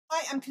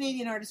Hi, I'm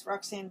Canadian artist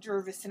Roxanne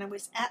Jervis, and I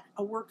was at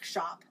a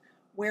workshop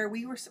where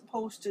we were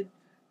supposed to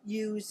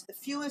use the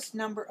fewest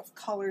number of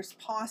colors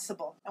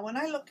possible. And when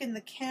I look in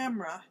the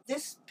camera,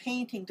 this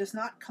painting does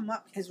not come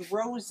up as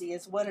rosy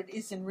as what it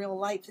is in real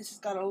life. This has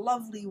got a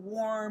lovely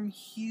warm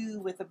hue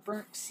with a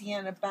burnt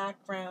sienna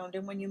background,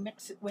 and when you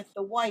mix it with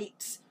the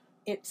whites,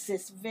 it's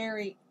this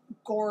very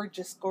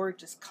gorgeous,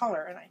 gorgeous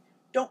color, and I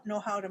don't know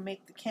how to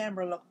make the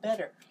camera look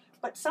better.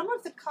 But some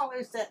of the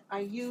colors that I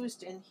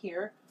used in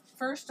here,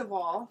 first of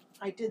all,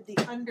 I did the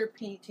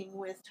underpainting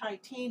with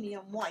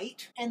titanium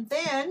white, and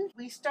then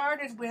we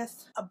started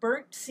with a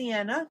burnt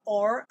sienna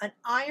or an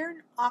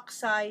iron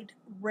oxide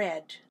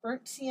red.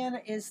 Burnt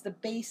sienna is the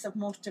base of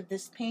most of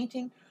this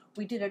painting.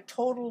 We did a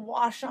total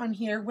wash on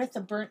here with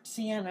a burnt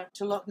sienna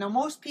to look. Now,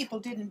 most people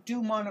didn't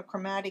do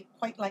monochromatic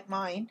quite like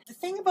mine. The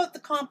thing about the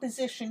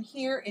composition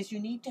here is you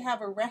need to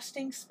have a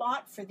resting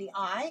spot for the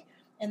eye,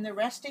 and the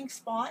resting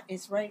spot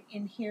is right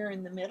in here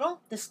in the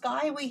middle. The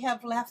sky, we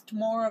have left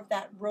more of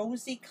that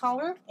rosy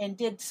color and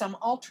did some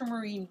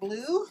ultramarine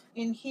blue.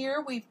 In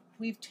here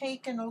we've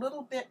taken a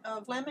little bit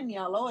of lemon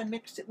yellow and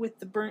mixed it with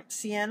the burnt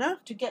sienna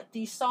to get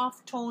these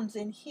soft tones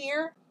in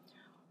here.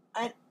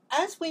 And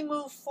as we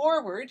move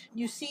forward,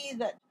 you see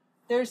that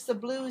there's the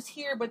blues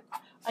here, but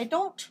I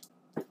don't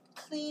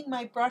clean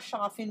my brush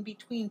off in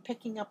between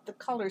picking up the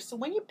colors. So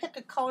when you pick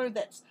a color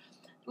that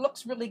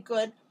looks really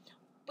good,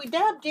 we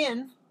dabbed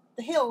in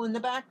the hill in the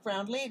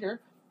background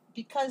later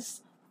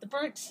because the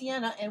burnt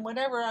sienna and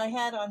whatever I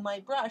had on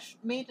my brush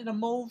made it a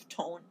mauve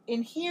tone.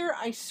 In here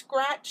I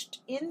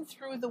scratched in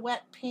through the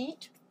wet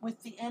paint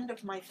with the end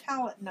of my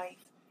palette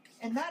knife,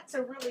 and that's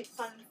a really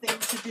fun thing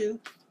to do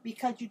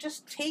because you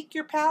just take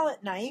your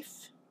palette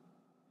knife,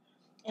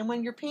 and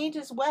when your paint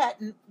is wet,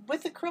 and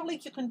with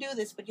acrylic you can do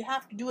this, but you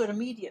have to do it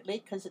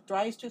immediately because it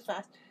dries too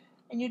fast,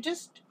 and you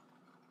just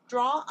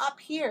draw up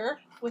here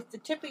with the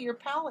tip of your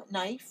palette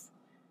knife,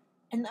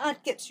 and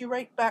that gets you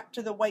right back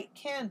to the white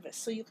canvas.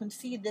 So you can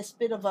see this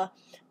bit of a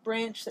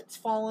branch that's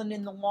fallen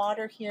in the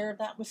water here.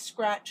 That was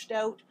scratched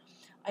out.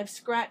 I've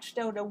scratched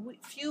out a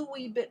few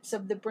wee bits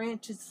of the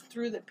branches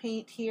through the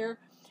paint here,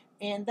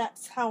 and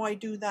that's how I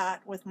do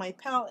that with my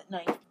palette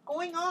knife.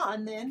 Going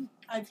on then,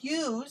 I've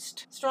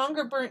used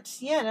stronger burnt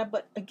sienna,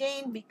 but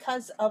again,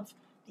 because of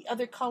the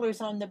other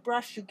colors on the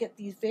brush, you get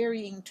these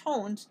varying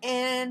tones,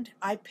 and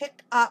I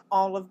pick up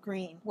olive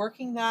green,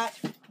 working that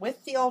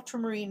with the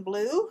ultramarine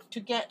blue to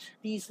get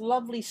these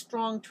lovely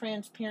strong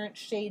transparent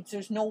shades.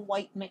 There's no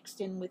white mixed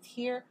in with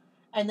here.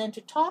 And then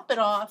to top it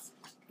off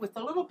with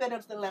a little bit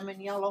of the lemon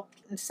yellow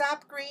and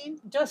sap green,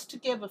 just to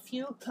give a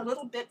few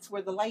little bits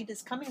where the light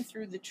is coming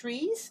through the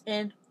trees,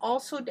 and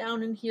also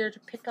down in here to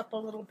pick up a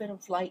little bit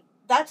of light.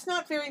 That's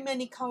not very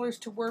many colors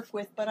to work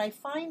with, but I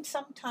find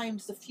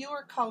sometimes the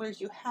fewer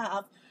colors you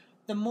have,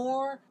 the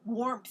more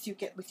warmth you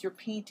get with your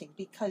painting,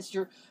 because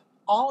you're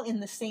all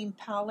in the same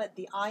palette.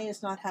 The eye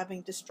is not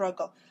having to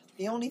struggle.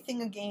 The only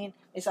thing again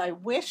is I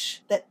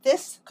wish that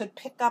this could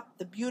pick up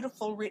the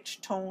beautiful rich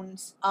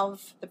tones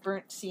of the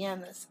burnt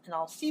siennas, and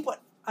I'll see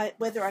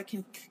whether I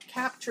can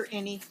capture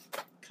any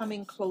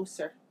coming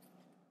closer.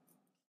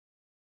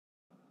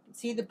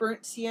 See the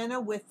burnt sienna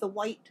with the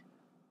white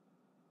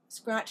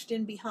scratched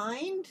in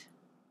behind.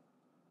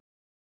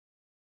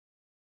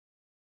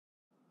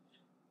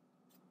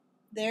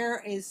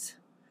 There is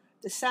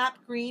the sap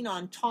green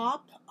on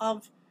top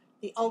of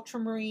the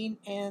ultramarine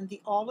and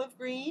the olive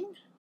green.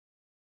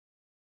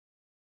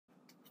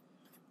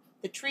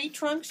 The tree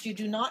trunks you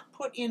do not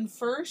put in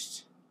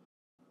first.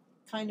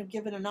 Kind of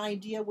give it an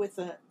idea with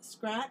a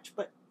scratch,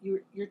 but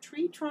your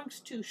tree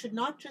trunks too should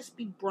not just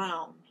be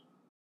brown.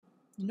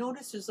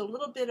 Notice there's a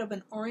little bit of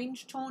an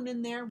orange tone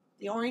in there.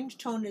 The orange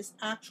tone is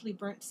actually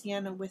burnt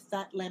sienna with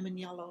that lemon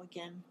yellow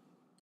again.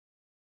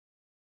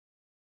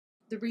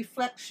 The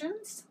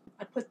reflections,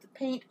 I put the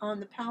paint on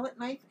the palette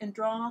knife and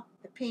draw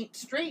the paint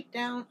straight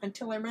down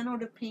until I run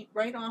out of paint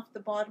right off the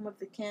bottom of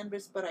the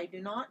canvas, but I do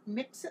not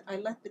mix it. I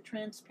let the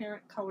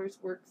transparent colors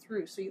work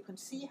through. So you can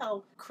see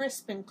how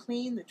crisp and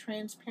clean the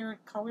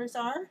transparent colors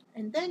are.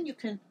 And then you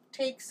can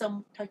take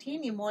some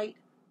titanium white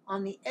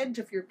on the edge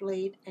of your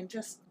blade and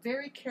just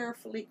very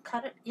carefully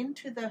cut it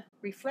into the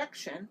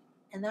reflection,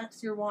 and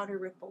that's your water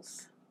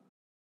ripples.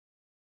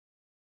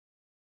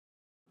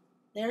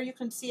 There you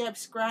can see I've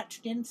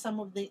scratched in some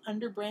of the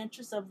under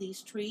branches of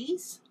these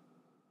trees.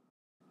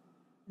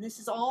 And this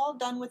is all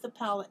done with a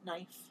palette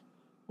knife,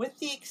 with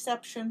the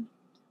exception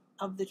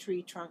of the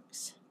tree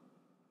trunks.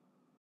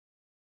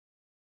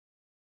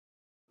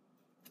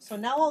 So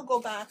now I'll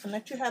go back and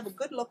let you have a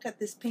good look at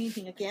this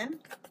painting again.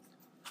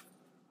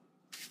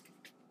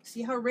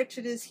 See how rich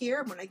it is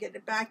here when I get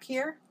it back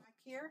here?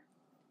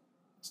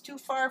 It's too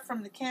far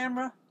from the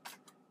camera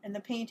and the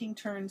painting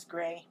turns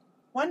gray.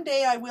 One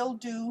day I will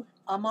do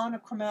a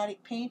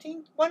monochromatic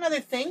painting. One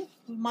other thing,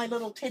 my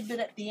little tidbit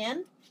at the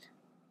end.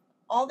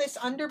 All this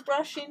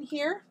underbrush in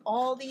here,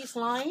 all these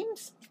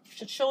lines,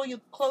 should show you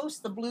close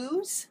the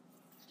blues.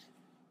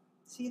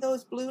 See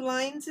those blue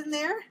lines in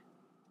there?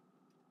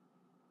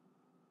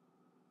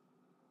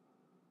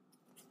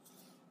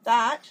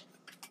 That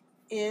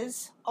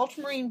is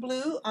ultramarine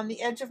blue on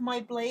the edge of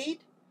my blade,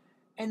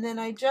 and then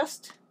I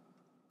just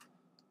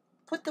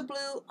put the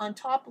blue on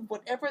top of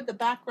whatever the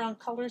background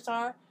colors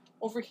are.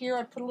 Over here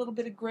I put a little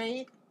bit of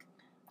gray,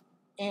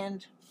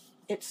 and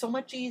it's so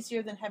much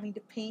easier than having to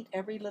paint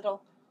every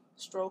little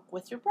stroke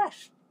with your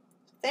brush.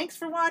 Thanks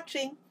for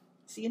watching.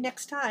 See you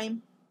next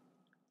time.